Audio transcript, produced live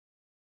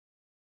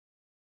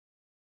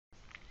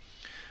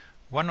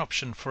One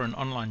option for an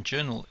online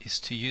journal is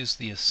to use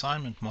the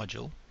assignment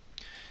module,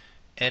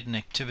 add an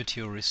activity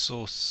or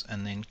resource,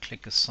 and then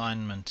click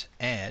Assignment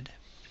Add.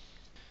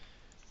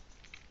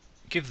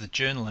 Give the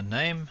journal a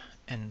name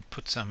and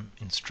put some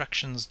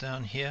instructions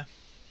down here.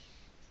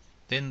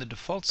 Then the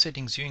default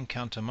settings you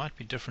encounter might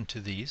be different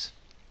to these.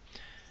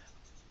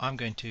 I'm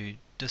going to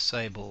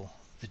disable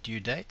the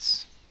due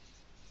dates.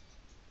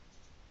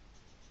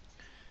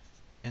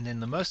 And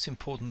then the most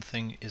important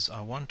thing is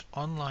I want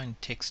online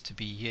text to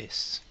be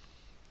yes.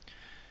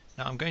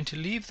 Now I'm going to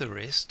leave the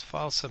rest,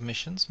 file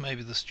submissions.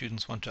 Maybe the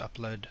students want to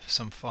upload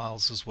some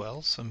files as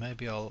well, so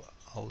maybe I'll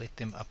let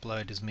them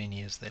upload as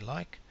many as they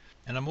like.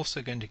 And I'm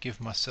also going to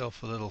give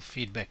myself a little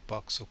feedback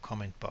box or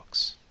comment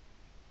box.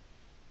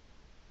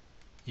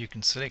 You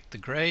can select the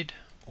grade,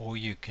 or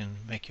you can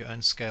make your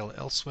own scale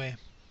elsewhere.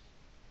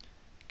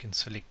 You can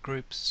select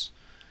groups.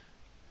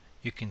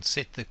 You can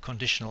set the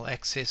conditional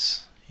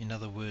access. In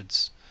other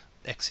words,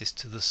 access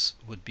to this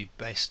would be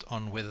based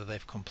on whether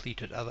they've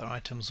completed other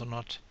items or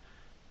not.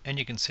 And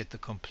you can set the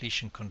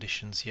completion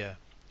conditions here.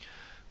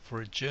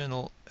 For a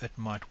journal, it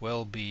might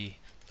well be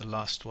the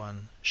last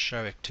one,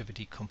 show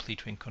activity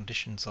complete when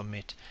conditions are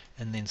met,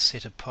 and then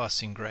set a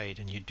passing grade,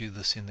 and you do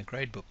this in the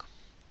gradebook.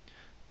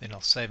 Then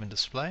I'll save and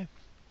display.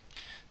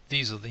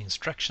 These are the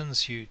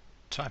instructions you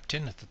typed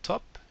in at the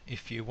top.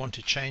 If you want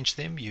to change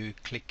them, you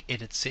click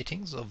Edit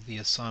Settings of the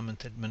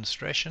assignment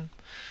administration.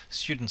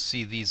 Students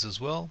see these as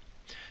well.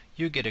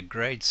 You get a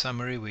grade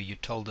summary where you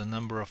told a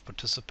number of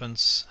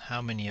participants,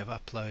 how many have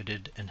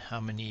uploaded and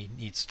how many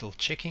need still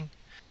checking.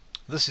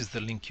 This is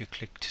the link you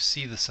click to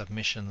see the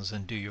submissions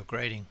and do your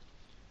grading.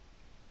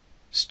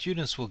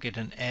 Students will get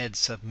an Add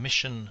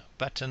Submission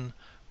button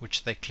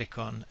which they click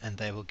on, and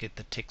they will get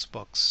the text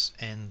box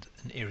and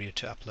an area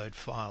to upload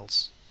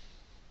files.